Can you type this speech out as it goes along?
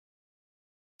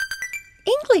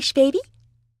English, baby.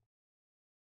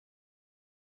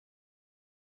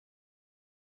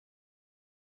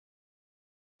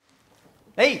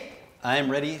 Hey, I am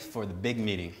ready for the big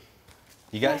meeting.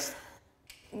 You guys?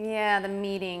 Yeah, the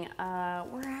meeting.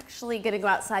 We're actually gonna go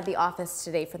outside the office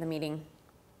today for the meeting.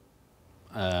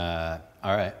 All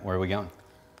right, where are we going?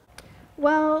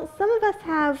 Well, some of us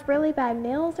have really bad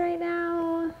nails right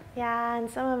now. Yeah, and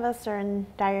some of us are in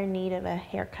dire need of a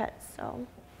haircut, so,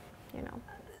 you know.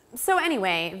 So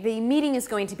anyway, the meeting is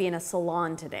going to be in a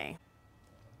salon today.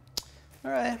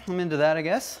 All right, I'm into that, I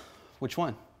guess. Which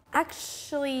one?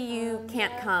 Actually, you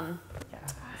can't come.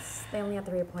 They only have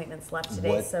 3 appointments left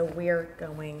today, What? so we're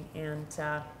going, and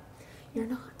you're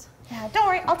not. Yeah, don't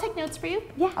worry, I'll take notes for you.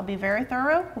 Yeah. I'll be very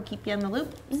thorough. We'll keep you in the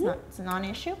loop. It's a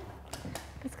non-issue.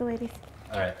 Let's go, ladies.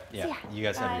 All right, yeah, you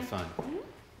guys have your fun.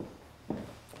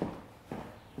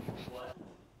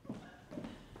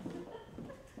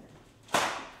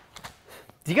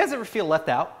 Do you guys ever feel left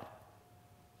out?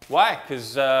 Why?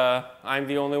 Because I'm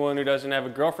the only one who doesn't have a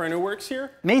girlfriend who works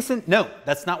here? Mason, no,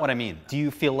 that's not what I mean. Do you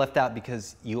feel left out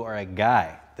because you are a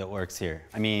guy that works here?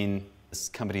 I mean, this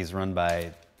company is run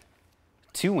by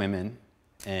 2 women,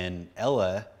 and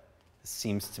Ella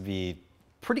seems to be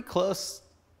pretty close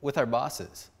with our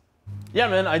bosses. Yeah,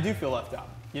 man, I do feel left out.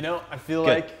 You know, I feel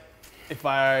Good. like if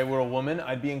I were a woman,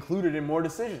 I'd be included in more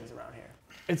decisions around here.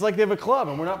 It's like they have a club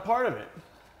and we're not part of it.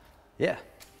 Yeah.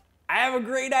 I have a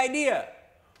great idea.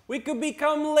 We could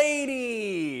become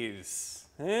ladies.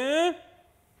 Huh?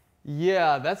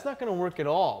 Yeah, that's not gonna work at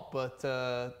all, but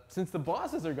since the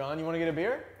bosses are gone, you wanna get a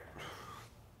beer?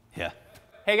 Yeah.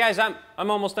 Hey guys, I'm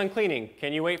almost done cleaning.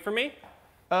 Can you wait for me?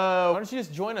 Why don't you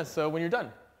just join us when you're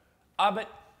done? But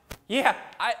yeah,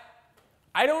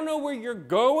 I don't know where you're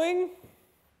going.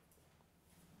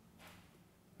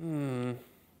 No,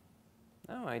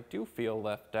 I do feel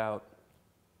left out.